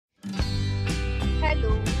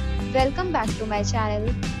Welcome back to my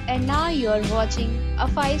channel, and now you are watching a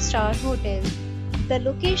 5-star hotel. The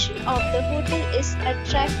location of the hotel is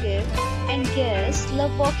attractive and guests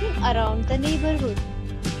love walking around the neighborhood.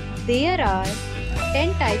 There are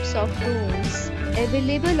 10 types of rooms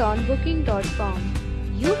available on booking.com.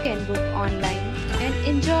 You can book online and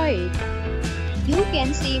enjoy it. You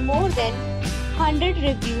can see more than 100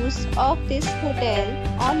 reviews of this hotel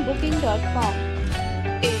on booking.com.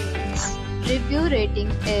 Its review rating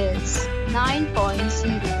is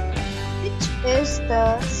 9.0, which is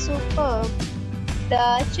the superb.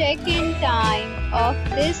 The check-in time of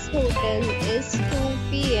this hotel is 2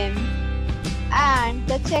 p.m. and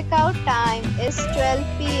the checkout time is 12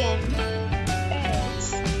 p.m.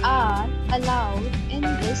 Pets are allowed in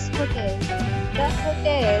this hotel. The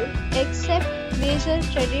hotel accepts major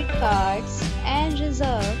credit cards and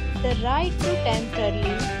reserves the right to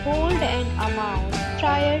temporarily hold an amount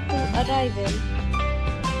prior to arrival.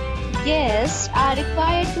 Guests are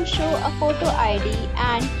required to show a photo ID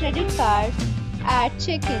and credit card at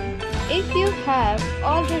check-in. If you have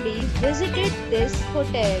already visited this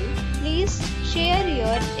hotel, please share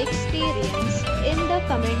your experience in the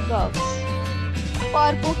comment box.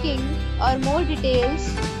 For booking or more details,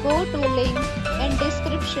 go to link in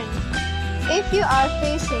description. If you are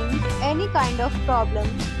facing any kind of problem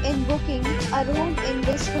in booking a room in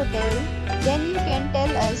this hotel, then you can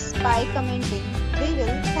tell us by commenting. We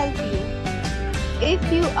will help you.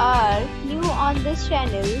 If you are new on this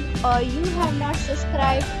channel or you have not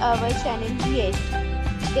subscribed our channel yet,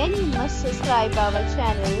 then you must subscribe our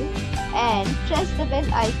channel and press the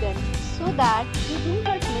bell icon so that you do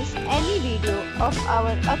not miss any video of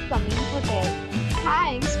our upcoming hotel.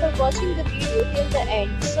 Thanks for watching the video till the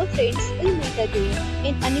end. So friends, we'll meet again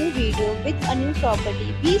in a new video with a new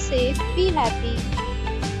property. Be safe, be happy.